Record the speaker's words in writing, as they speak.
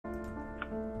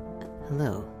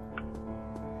Hello.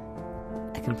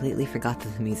 I completely forgot that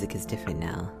the music is different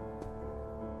now.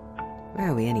 Where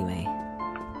are we anyway?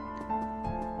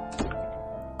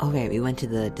 Oh right, we went to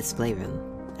the display room.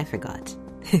 I forgot.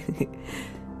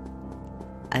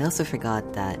 I also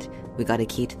forgot that we got a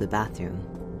key to the bathroom.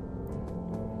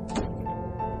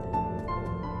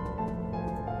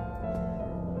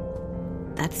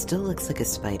 That still looks like a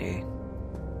spider.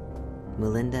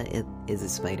 Melinda is a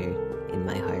spider in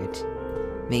my heart.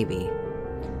 Maybe.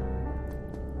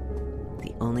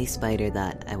 The only spider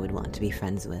that I would want to be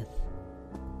friends with.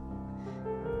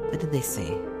 What did they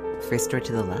say? First door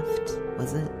to the left,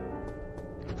 was it?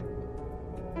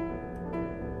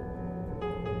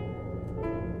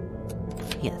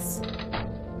 Yes.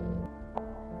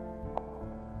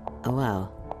 Oh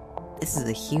wow. This is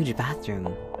a huge bathroom.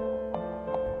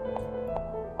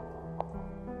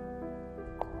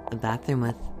 A bathroom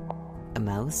with a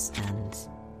mouse and...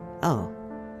 oh.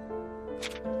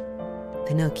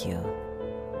 Pinocchio.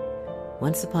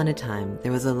 Once upon a time,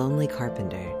 there was a lonely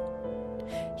carpenter.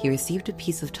 He received a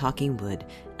piece of talking wood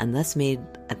and thus made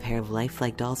a pair of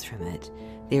lifelike dolls from it.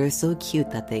 They were so cute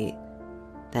that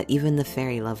even the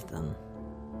fairy loved them.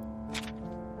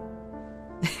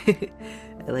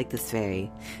 I like this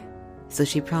fairy. So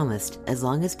she promised, as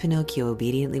long as Pinocchio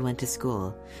obediently went to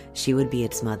school, she would be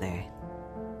its mother.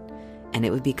 And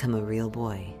it would become a real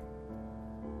boy.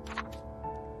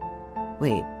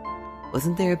 Wait,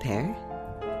 wasn't there a pair?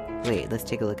 Wait, let's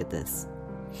take a look at this.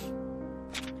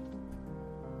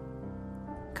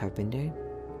 Carpenter?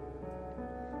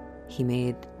 He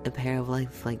made a pair of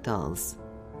lifelike dolls.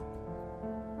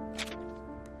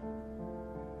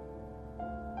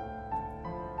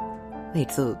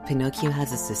 Wait, so Pinocchio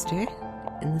has a sister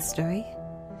in the story?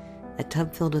 A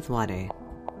tub filled with water.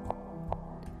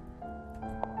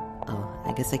 Oh,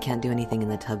 I guess I can't do anything in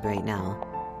the tub right now.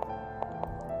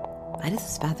 Why does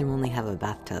this bathroom only have a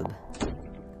bathtub?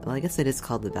 Well, I guess it is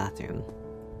called the bathroom.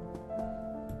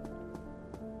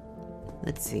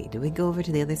 Let's see, do we go over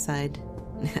to the other side?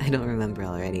 I don't remember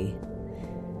already.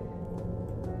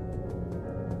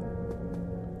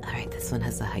 Alright, this one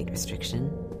has a height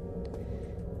restriction.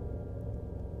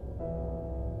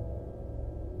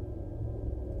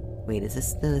 Wait, is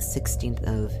this the 16th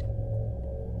of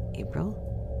April?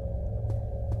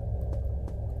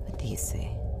 What do you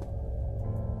say?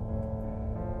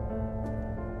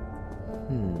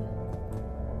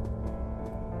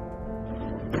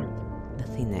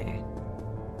 Nothing there.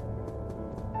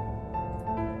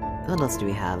 What else do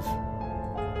we have?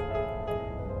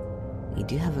 We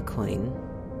do have a coin.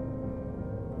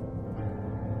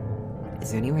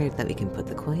 Is there anywhere that we can put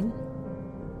the coin?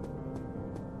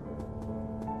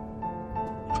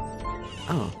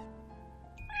 Oh.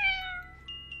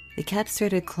 The cat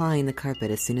started clawing the carpet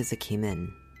as soon as it came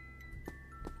in.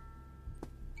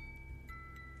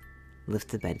 Lift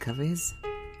the bed covers?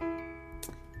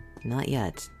 Not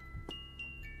yet.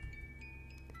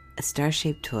 A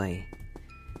star-shaped toy.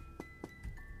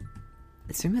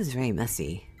 This room is very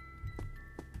messy.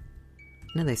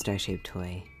 Another star-shaped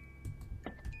toy.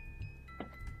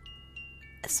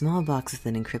 A small box with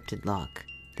an encrypted lock.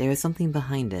 There is something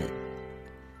behind it.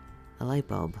 A light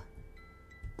bulb.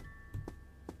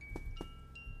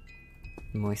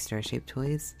 More star-shaped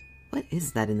toys? What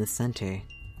is that in the center?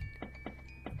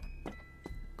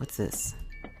 What's this?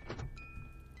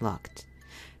 Locked.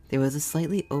 There was a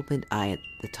slightly opened eye at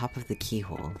the top of the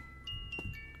keyhole.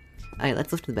 Alright,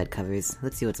 let's lift the bed covers.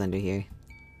 Let's see what's under here.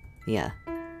 Yeah.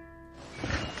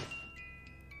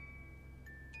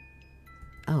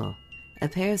 Oh. A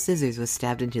pair of scissors was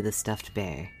stabbed into the stuffed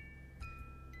bear.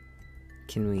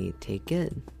 Can we take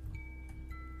it?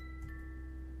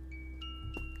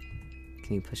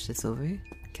 Can you push this over?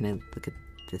 Can I look at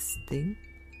this thing?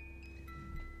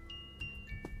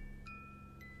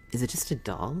 Is it just a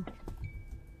doll?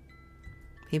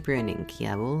 Paper and ink.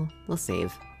 Yeah, we'll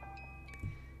save.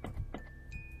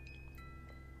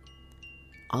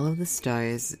 All of the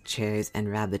stars, chairs, and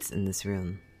rabbits in this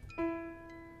room.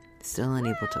 Still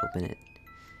unable to open it.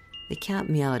 The cat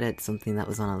meowed at something that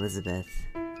was on Elizabeth.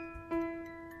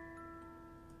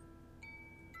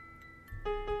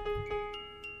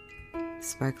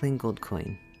 Sparkling gold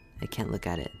coin. I can't look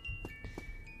at it.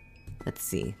 Let's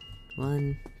see.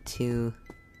 1, 2,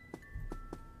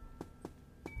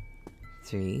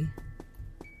 3,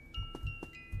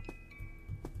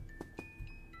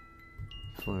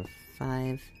 4,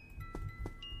 5.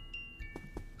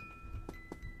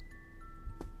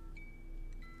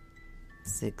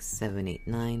 6, 7, 8,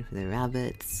 9 for the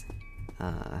rabbits.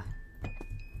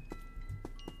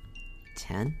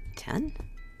 10? 10?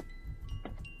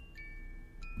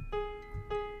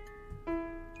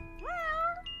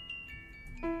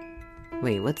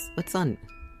 Wait, what's on?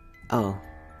 Oh,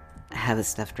 I have a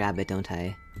stuffed rabbit, don't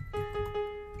I?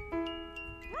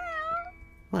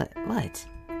 What? What?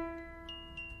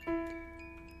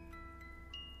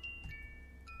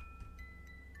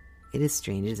 It is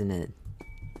strange, isn't it?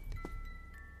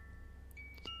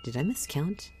 Did I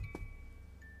miscount?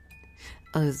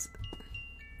 Oh, is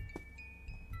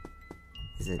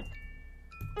it?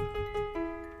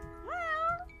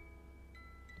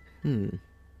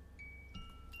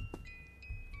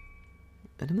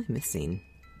 What am I missing?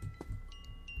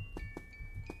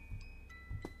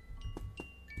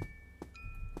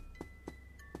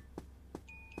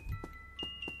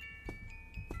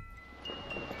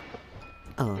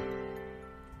 Oh.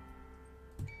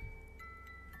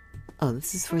 Oh,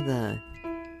 this is for the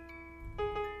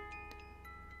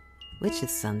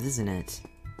witch's sons, isn't it?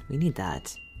 We need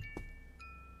that.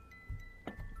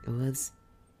 It was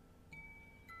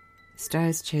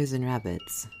stars, chairs, and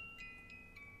rabbits.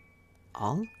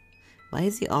 All? Why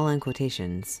is he all in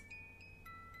quotations?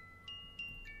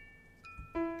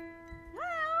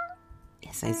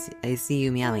 Yes, I see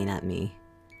you meowing at me.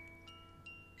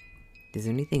 Is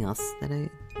there anything else that I...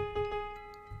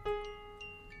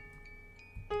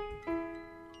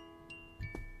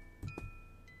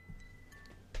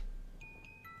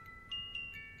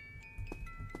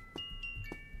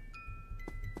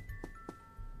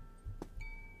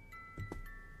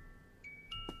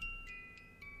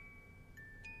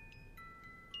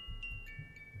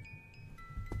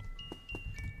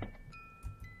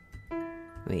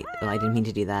 Wait, oh, I didn't mean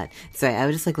to do that. Sorry, I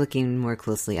was just like looking more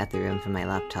closely at the room from my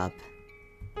laptop.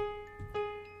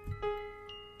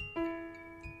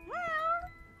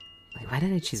 Wait, why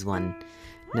did I choose 1?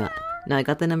 No, I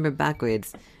got the number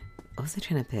backwards. What was I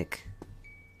trying to pick?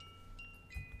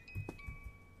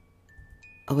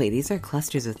 Oh wait, these are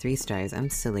clusters of 3 stars. I'm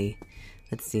silly.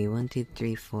 Let's see, 1, 2,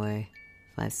 3, 4,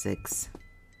 5, 6.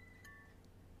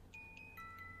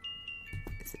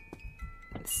 Is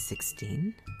it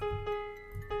 16?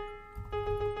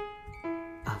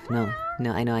 Oh,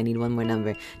 no, I know, I need one more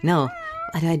number. No!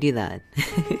 Why did I do that?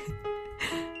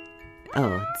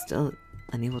 Oh, it's still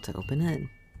unable to open it?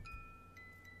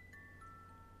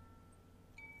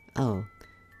 Oh.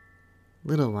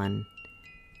 Little one.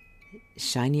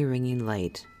 Shiny ringing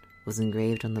light was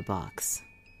engraved on the box.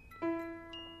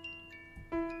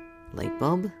 Light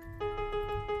bulb?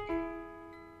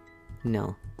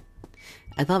 No.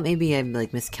 I thought maybe I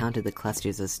like miscounted the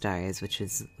clusters of stars, which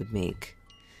would make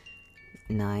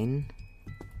 9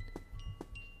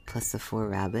 plus the 4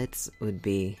 rabbits would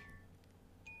be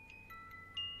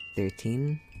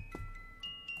 13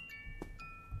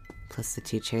 plus the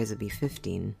 2 chairs would be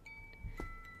 15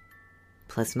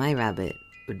 plus my rabbit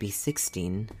would be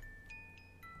 16.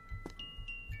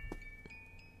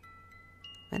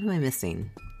 What am I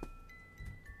missing?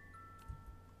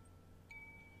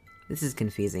 This is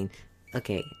confusing.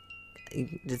 Okay,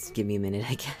 just give me a minute,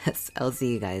 I guess. I'll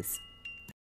see you guys.